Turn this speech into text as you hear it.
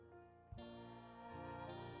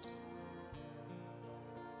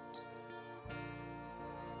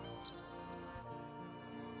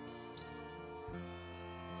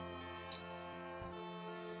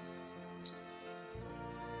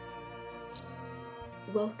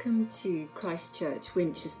Welcome to Christchurch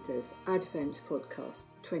Winchester's Advent Podcast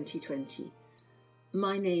 2020.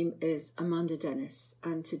 My name is Amanda Dennis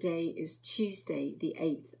and today is Tuesday the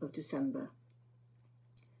 8th of December.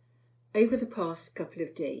 Over the past couple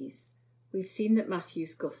of days, we've seen that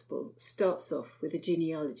Matthew's Gospel starts off with a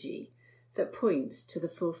genealogy that points to the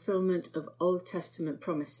fulfillment of Old Testament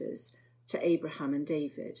promises to Abraham and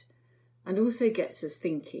David, and also gets us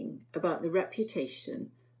thinking about the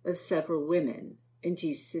reputation of several women in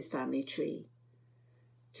Jesus' family tree.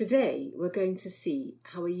 Today we're going to see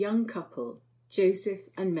how a young couple, Joseph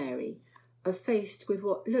and Mary, are faced with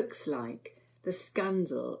what looks like the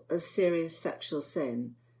scandal of serious sexual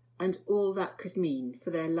sin and all that could mean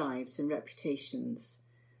for their lives and reputations.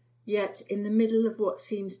 Yet in the middle of what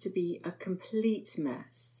seems to be a complete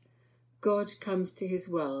mess, God comes to his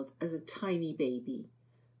world as a tiny baby,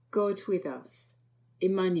 God with us,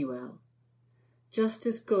 Emmanuel. Just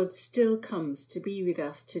as God still comes to be with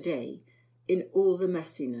us today in all the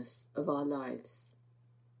messiness of our lives.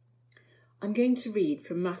 I'm going to read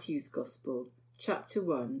from Matthew's Gospel, chapter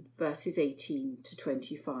 1, verses 18 to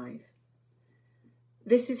 25.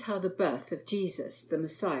 This is how the birth of Jesus, the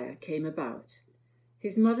Messiah, came about.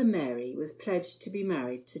 His mother Mary was pledged to be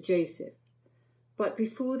married to Joseph, but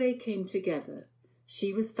before they came together,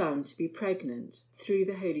 she was found to be pregnant through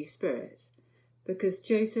the Holy Spirit, because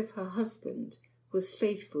Joseph, her husband, was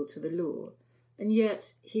faithful to the law, and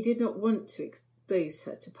yet he did not want to expose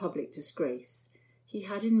her to public disgrace. He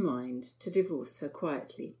had in mind to divorce her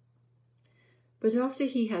quietly. But after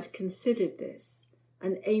he had considered this,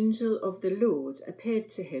 an angel of the Lord appeared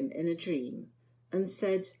to him in a dream and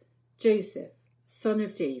said, Joseph, son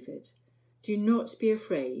of David, do not be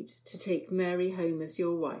afraid to take Mary home as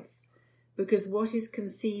your wife, because what is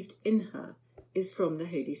conceived in her is from the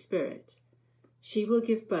Holy Spirit. She will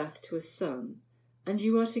give birth to a son, and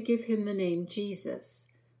you are to give him the name Jesus,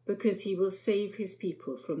 because he will save his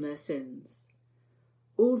people from their sins.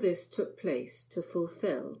 All this took place to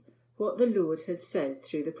fulfill what the Lord had said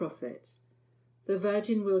through the prophet. The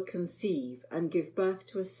virgin will conceive and give birth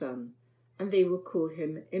to a son, and they will call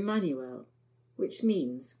him Emmanuel, which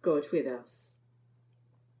means God with us.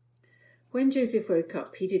 When Joseph woke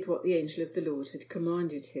up, he did what the angel of the Lord had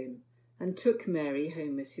commanded him, and took Mary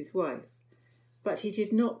home as his wife. But he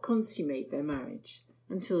did not consummate their marriage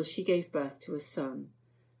until she gave birth to a son,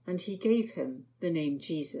 and he gave him the name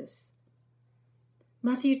Jesus.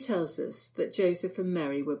 Matthew tells us that Joseph and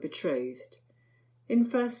Mary were betrothed. In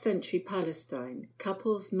first century Palestine,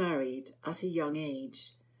 couples married at a young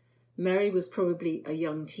age. Mary was probably a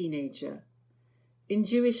young teenager. In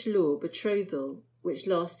Jewish law, betrothal, which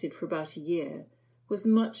lasted for about a year, was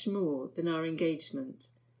much more than our engagement.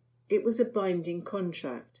 It was a binding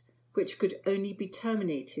contract, which could only be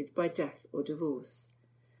terminated by death or divorce.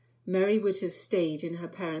 Mary would have stayed in her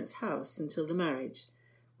parents' house until the marriage,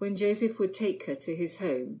 when Joseph would take her to his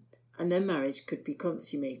home and their marriage could be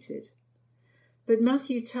consummated. But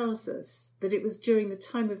Matthew tells us that it was during the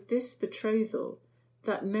time of this betrothal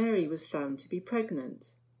that Mary was found to be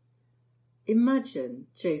pregnant. Imagine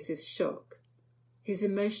Joseph's shock, his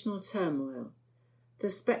emotional turmoil, the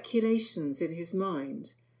speculations in his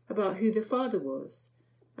mind about who the father was,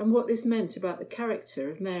 and what this meant about the character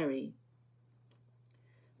of Mary.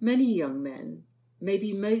 Many young men,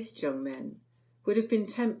 maybe most young men, would have been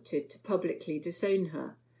tempted to publicly disown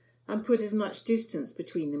her and put as much distance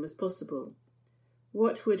between them as possible.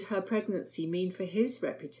 What would her pregnancy mean for his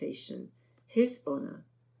reputation, his honour?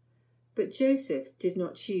 But Joseph did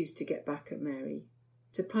not choose to get back at Mary,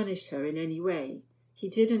 to punish her in any way. He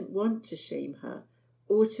didn't want to shame her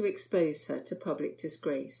or to expose her to public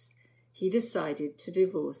disgrace. He decided to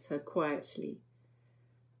divorce her quietly.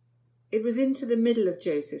 It was into the middle of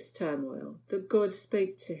Joseph's turmoil that God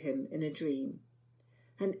spoke to him in a dream.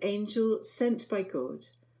 An angel sent by God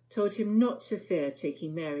told him not to fear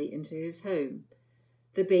taking Mary into his home.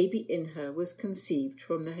 The baby in her was conceived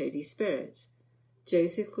from the Holy Spirit.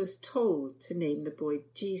 Joseph was told to name the boy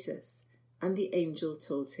Jesus, and the angel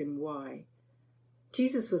told him why.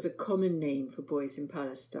 Jesus was a common name for boys in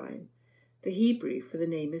Palestine. The Hebrew for the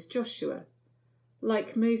name is Joshua.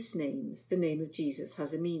 Like most names, the name of Jesus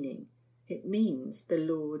has a meaning. It means the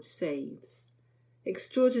Lord saves.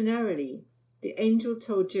 Extraordinarily, the angel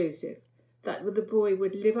told Joseph that the boy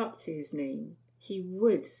would live up to his name. He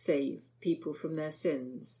would save people from their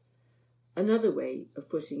sins. Another way of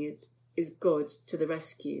putting it is God to the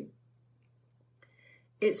rescue.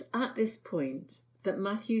 It's at this point that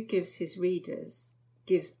Matthew gives his readers,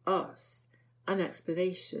 gives us, an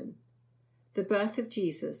explanation. The birth of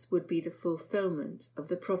Jesus would be the fulfillment of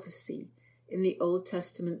the prophecy in the Old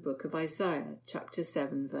Testament book of Isaiah, chapter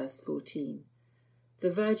 7, verse 14.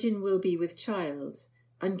 The virgin will be with child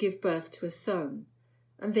and give birth to a son,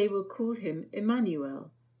 and they will call him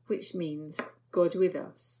Emmanuel, which means God with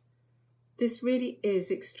us. This really is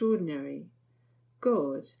extraordinary.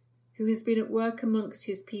 God, who has been at work amongst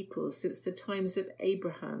his people since the times of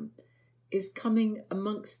Abraham, is coming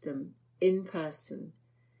amongst them in person.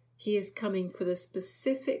 He is coming for the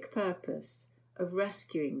specific purpose of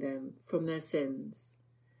rescuing them from their sins.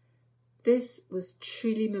 This was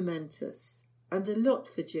truly momentous and a lot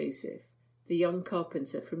for Joseph, the young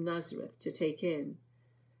carpenter from Nazareth, to take in.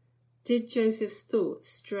 Did Joseph's thoughts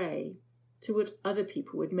stray to what other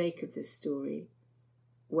people would make of this story?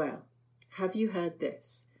 Well, have you heard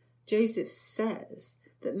this? Joseph says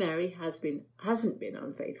that Mary hasn't been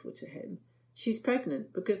unfaithful to him. She's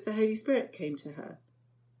pregnant because the Holy Spirit came to her.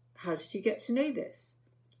 How did you get to know this?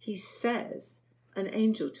 He says an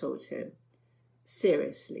angel told him.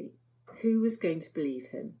 Seriously, who was going to believe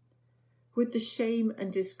him? Would the shame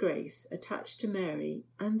and disgrace attach to Mary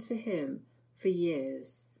and to him for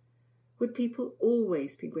years? Would people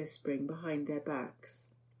always be whispering behind their backs?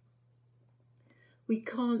 We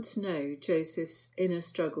can't know Joseph's inner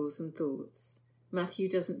struggles and thoughts. Matthew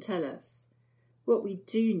doesn't tell us. What we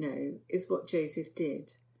do know is what Joseph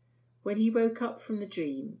did. When he woke up from the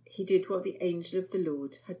dream, he did what the angel of the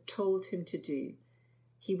Lord had told him to do.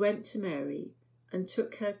 He went to Mary and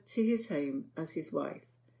took her to his home as his wife.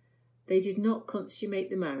 They did not consummate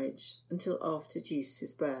the marriage until after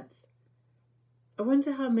Jesus' birth. I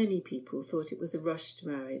wonder how many people thought it was a rushed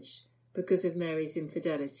marriage because of Mary's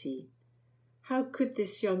infidelity. How could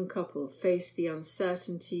this young couple face the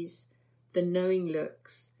uncertainties, the knowing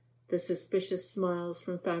looks, the suspicious smiles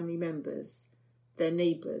from family members, their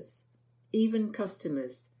neighbours, even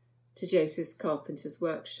customers to Joseph's carpenter's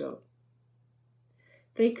workshop?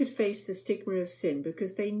 They could face the stigma of sin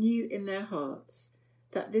because they knew in their hearts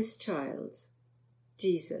that this child,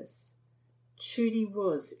 Jesus, truly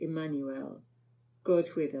was Emmanuel, God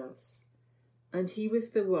with us, and he was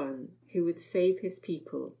the one who would save his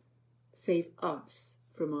people, save us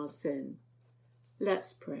from our sin.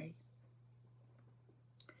 Let's pray.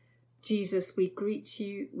 Jesus, we greet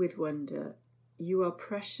you with wonder. You are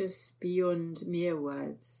precious beyond mere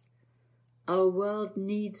words. Our world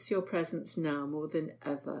needs your presence now more than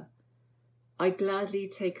ever. I gladly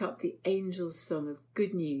take up the angel's song of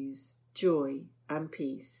good news, joy and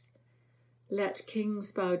peace. Let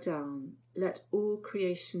kings bow down, let all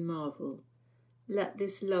creation marvel. Let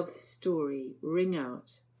this love story ring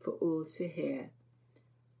out for all to hear.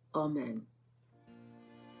 Amen.